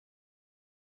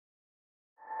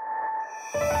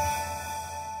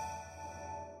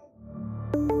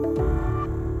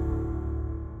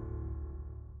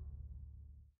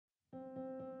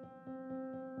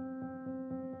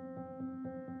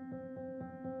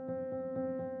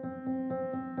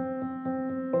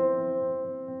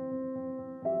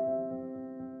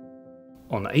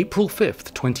On April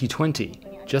 5th, 2020,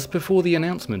 just before the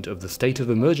announcement of the state of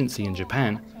emergency in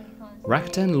Japan,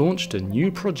 Rakuten launched a new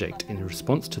project in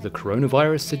response to the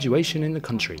coronavirus situation in the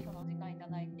country.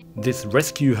 This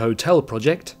rescue hotel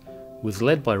project was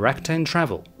led by Rakuten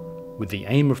Travel, with the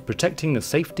aim of protecting the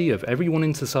safety of everyone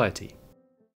in society.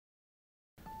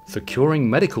 Securing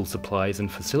medical supplies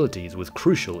and facilities was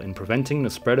crucial in preventing the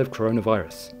spread of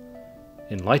coronavirus.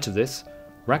 In light of this,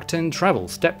 Rakuten Travel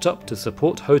stepped up to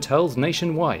support hotels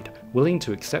nationwide willing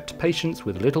to accept patients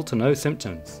with little to no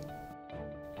symptoms.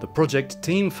 The project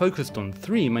team focused on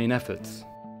three main efforts.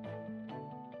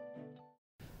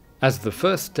 As the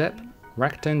first step,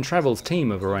 Rakuten Travel's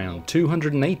team of around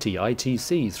 280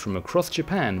 ITCs from across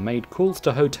Japan made calls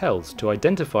to hotels to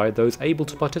identify those able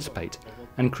to participate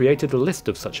and created a list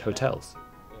of such hotels.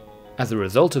 As a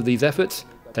result of these efforts,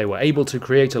 they were able to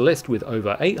create a list with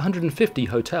over 850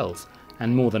 hotels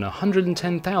and more than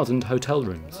 110,000 hotel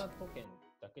rooms.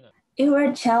 It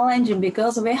was challenging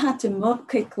because we had to move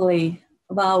quickly,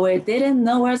 but we didn't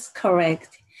know what's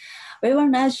correct. We were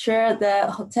not sure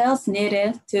the hotels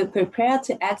needed to prepare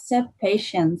to accept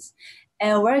patients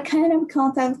and what kind of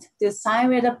contact to sign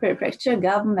with the prefecture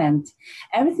government.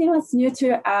 Everything was new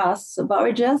to us, but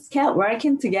we just kept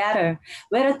working together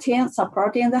with a team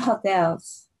supporting the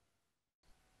hotels.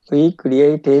 We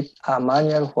created a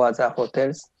manual for the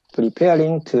hotels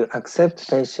preparing to accept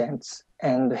patients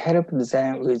and helped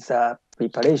them with the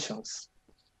preparations.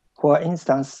 For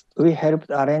instance, we helped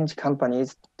arrange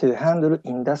companies to handle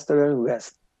industrial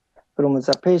waste from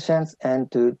the patients and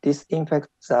to disinfect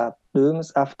the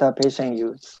rooms after patient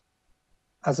use,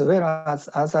 as well as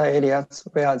other areas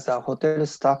where the hotel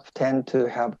staff tend to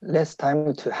have less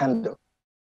time to handle.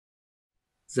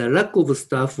 The lack of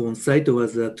staff on site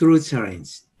was a true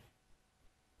challenge.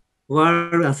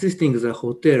 While assisting the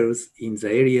hotels in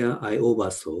the area I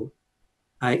oversaw,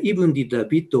 I even did a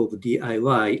bit of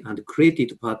DIY and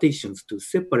created partitions to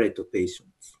separate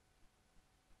patients.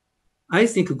 I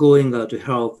think going out to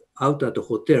help out at the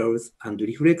hotels and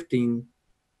reflecting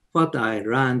what I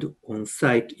learned on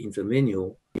site in the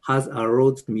menu has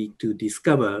allowed me to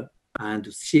discover and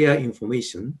share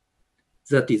information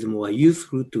that is more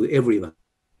useful to everyone.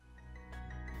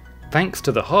 Thanks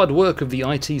to the hard work of the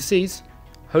ITCs,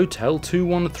 Hotel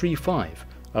 2135,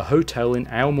 a hotel in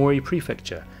Aomori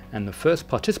Prefecture and the first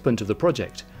participant of the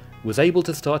project, was able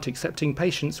to start accepting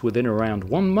patients within around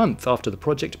 1 month after the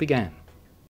project began.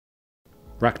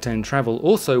 Rakuten Travel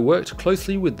also worked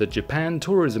closely with the Japan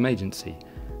Tourism Agency,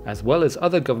 as well as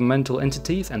other governmental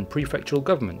entities and prefectural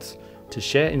governments, to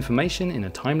share information in a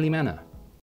timely manner.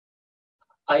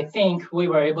 I think we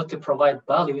were able to provide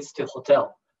values to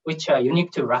hotel, which are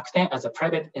unique to Rakuten as a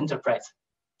private enterprise.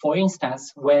 For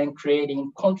instance, when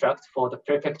creating contracts for the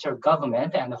prefecture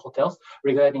government and the hotels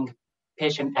regarding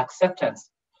patient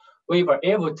acceptance, we were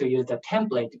able to use the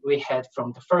template we had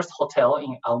from the first hotel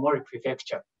in Aomori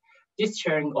Prefecture. This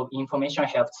sharing of information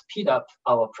helped speed up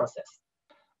our process.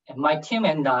 And my team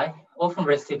and I often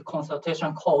receive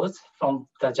consultation calls from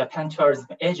the Japan Tourism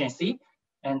Agency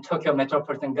and Tokyo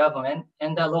Metropolitan Government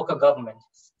and the local government,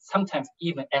 sometimes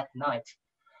even at night.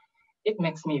 It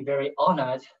makes me very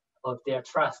honored of their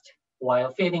trust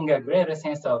while feeling a greater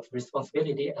sense of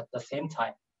responsibility at the same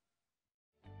time.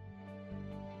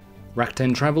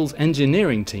 Rakuten Travel's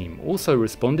engineering team also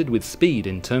responded with speed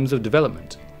in terms of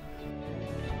development.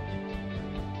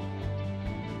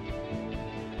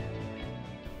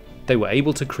 They were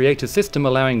able to create a system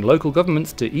allowing local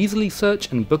governments to easily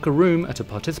search and book a room at a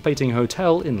participating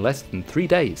hotel in less than 3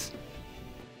 days.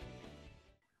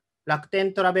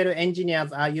 Rakuten Travel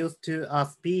engineers are used to a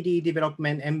speedy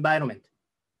development environment.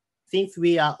 Since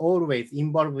we are always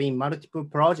involved in multiple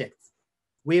projects,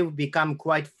 we've become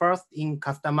quite fast in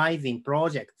customizing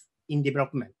projects in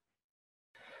development.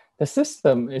 The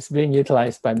system is being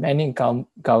utilized by many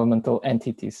governmental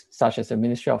entities, such as the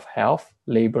Ministry of Health,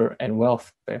 Labor, and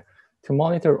Welfare, to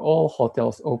monitor all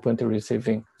hotels open to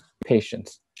receiving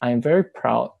patients. I am very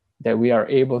proud that we are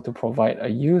able to provide a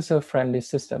user-friendly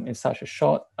system in such a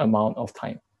short amount of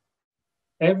time.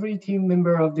 Every team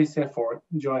member of this effort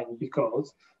joined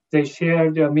because they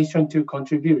share their mission to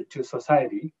contribute to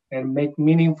society and make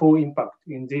meaningful impact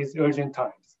in these urgent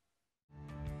times.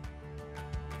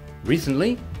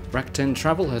 Recently, Rakuten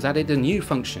Travel has added a new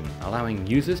function allowing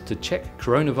users to check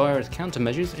coronavirus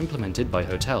countermeasures implemented by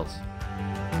hotels.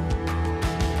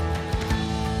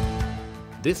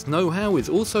 This know-how is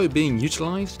also being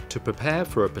utilized to prepare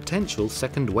for a potential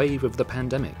second wave of the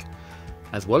pandemic,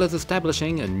 as well as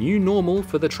establishing a new normal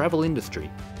for the travel industry.